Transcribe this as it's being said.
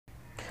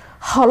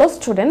Hello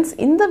students,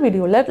 in the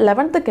video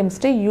 11th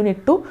chemistry unit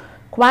 2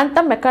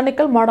 quantum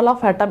mechanical model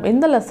of atom in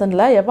the lesson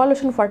la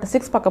evolution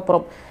 46 பார்க்க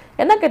போறோம்.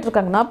 என்ன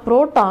கேட்டிருக்காங்கன்னா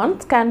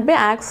protons can be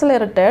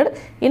accelerated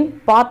in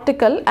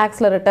particle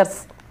accelerators.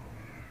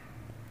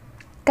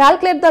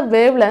 Calculate the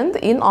wavelength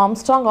in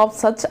Armstrong of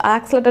such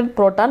accelerated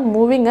proton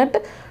moving at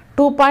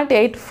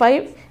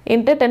 2.85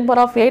 into 10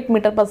 power of 8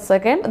 meter per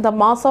second. The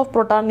mass of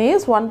proton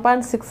is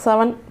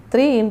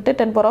 1.673 into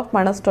 10 power of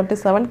minus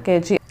 27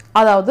 kg.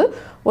 அதாவது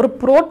ஒரு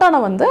புரோட்டானை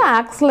வந்து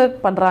accelerate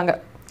பண்ணுறாங்க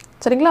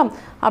சரிங்களா.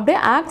 அப்படியே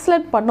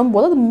accelerate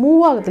பண்ணும்போது அது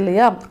move ஆகுது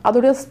இல்லையா,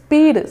 அதோடைய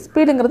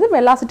ஸ்பீடுங்கிறது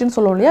வெலாசிட்டின்னு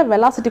சொல்லுவோம் இல்லையா.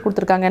 வெலாசிட்டி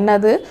கொடுத்துருக்காங்க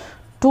என்னது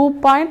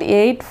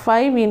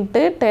 2.85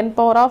 into 10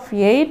 power of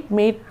 8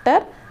 meter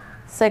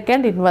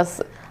second inverse.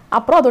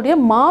 அப்புறம் அதோடைய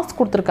மாஸ்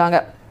கொடுத்துருக்காங்க.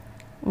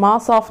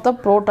 மாஸ் ஆஃப் த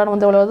புரோட்டான்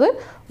வந்து எவ்வளவு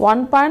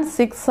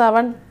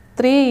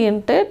 1.673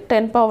 into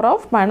 10 power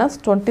of minus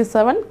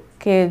 27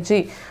 kg.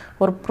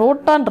 ஒரு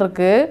புரோட்டான்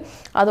இருக்குது,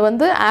 அது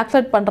வந்து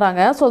ஆக்சிலேட்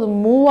பண்ணுறாங்க. ஸோ அது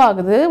மூவ்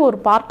ஆகுது, ஒரு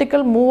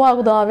பார்ட்டிக்கல் மூவ்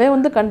ஆகுதாவே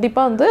வந்து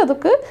கண்டிப்பாக வந்து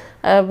அதுக்கு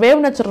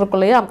வேவ் நேச்சர் இருக்கும்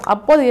இல்லையா.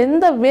 அப்போ அது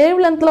எந்த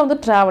வேவ் லென்த்தில் வந்து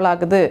ட்ராவல்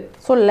ஆகுது,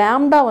 ஸோ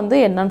லேம்டா வந்து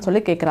என்னன்னு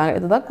சொல்லி கேட்குறாங்க.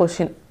 இதுதான்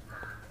கொஷின்.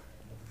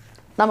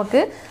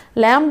 நமக்கு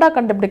லேம்டா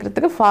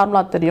கண்டுபிடிக்கிறதுக்கு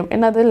ஃபார்முலா தெரியும்.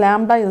 என்னது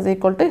lambda is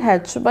equal to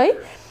H by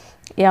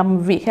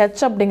MV.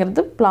 H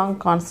அப்படிங்கிறது பிளாங்க்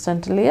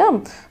கான்ஸ்டன்ட் இல்லையா.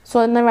 ஸோ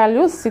என்ன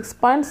value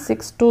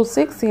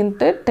 6.626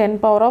 into 10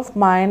 power of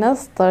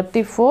minus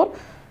 34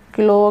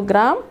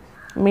 kilogram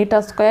meter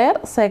square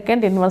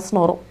second inverse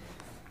வரும்.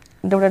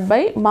 divided by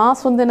mass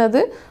வந்து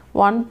என்னது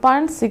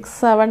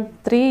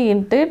 1.673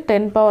 into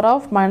 10 power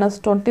of minus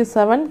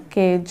 27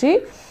 kg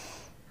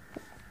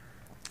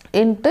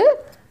into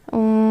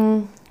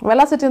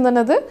velocity வந்து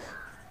என்னது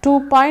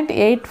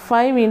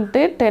 2.85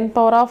 into 10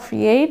 power of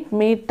 8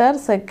 meter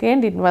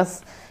second inverse.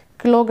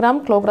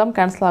 Kilogram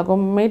cancel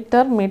ஆகும்,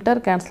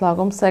 metre cancel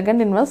ஆகும்,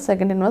 second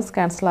inverse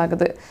cancel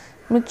ஆகுது.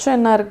 மிச்சம்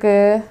என்ன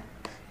இருக்குது,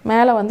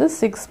 மேலே வந்து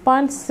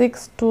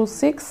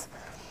 6.626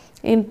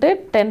 இன்ட்டு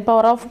 10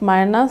 பவர் ஆஃப்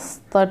மைனஸ்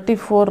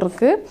 34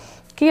 இருக்குது.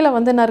 கீழே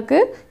வந்து என்ன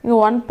இருக்குது, இங்கே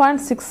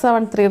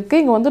 1.673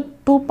 இருக்குது, இங்கே வந்து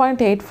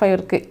 2.85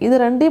 இருக்குது. இது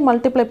ரெண்டையும்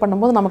மல்டிப்ளை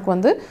பண்ணும்போது நமக்கு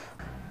வந்து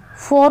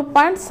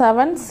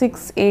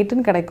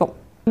 4.768 கிடைக்கும்.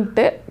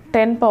 இன்ட்டு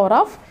 10 பவர்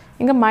ஆஃப்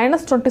இங்கே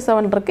மைனஸ்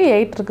 27 இருக்குது,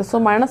 8 இருக்குது. ஸோ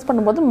மைனஸ்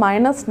பண்ணும்போது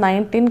மைனஸ்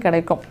 19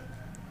 கிடைக்கும்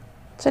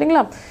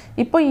சரிங்களா.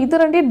 இப்போ இது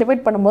ரெண்டையும்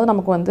டிவைட் பண்ணும்போது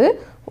நமக்கு வந்து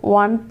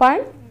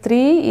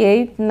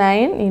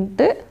 1.389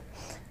 இன்ட்டு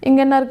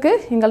இங்கே என்ன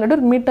இருக்குது, இங்கே ஆல்ரெடி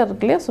ஒரு மீட்டர்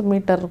இருக்கு இல்லையா. ஸோ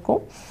மீட்டர்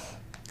இருக்கும்.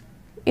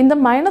 இந்த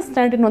மைனஸ்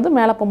 19 வந்து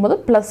மேலே போகும்போது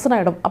ப்ளஸ்ன்னு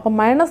ஆகிடும். அப்போ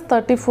மைனஸ்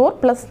 34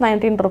 ப்ளஸ்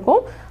 19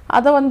 இருக்கும்.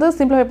 அதை வந்து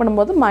சிம்பிளிஃபை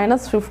பண்ணும்போது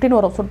மைனஸ் 15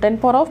 வரும். So 10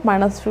 power of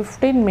minus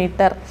 15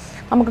 metre.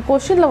 நமக்கு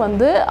கொஷினில்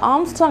வந்து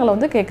ஆம்ஸ்ட்ராங்கில்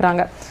வந்து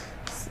கேட்குறாங்க.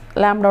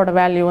 லேம்டாவோட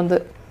வேல்யூ வந்து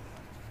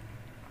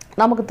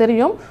நமக்கு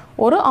தெரியும்,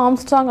 ஒரு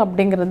ஆம்ஸ்ட்ராங்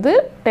அப்படிங்கிறது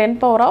 10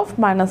 பவர் ஆஃப்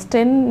மைனஸ்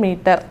 10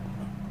 மீட்டர்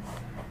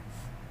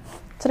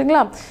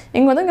சரிங்களா.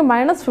 இங்கே வந்து இங்கே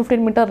மைனஸ்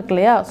 15 மீட்டர் இருக்கு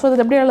இல்லையா. ஸோ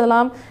இது எப்படி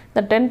எழுதலாம்,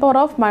 இந்த 10 பவர்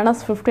ஆஃப்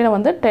மைனஸ் 15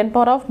 வந்து 10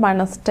 பவர் ஆஃப்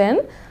மைனஸ் 10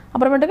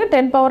 அப்புறமேட்டுக்கு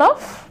 10 பவர்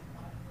ஆஃப்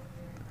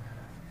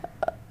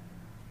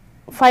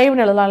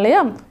 5ன்னு எழுதலாம்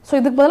இல்லையா. ஸோ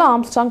இதுக்கு பதிலாக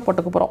ஆம்ஸ்ட்ராங்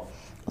போட்டுக்க போகிறோம்.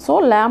 So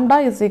lambda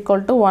is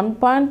equal to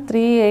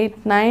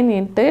 1.389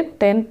 into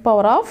 10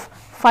 power of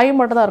 5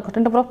 மட்டும் தான் இருக்கும்.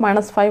 10 பவர் ஆஃப்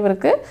மைனஸ் 5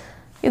 இருக்குது.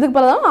 இதுக்கு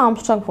பதிலாக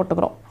ஆம்ஸ்ட்ராங்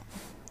போட்டுக்கிறோம்.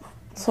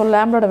 ஸோ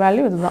லேம்டாவோட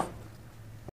வேல்யூ இதுதான்.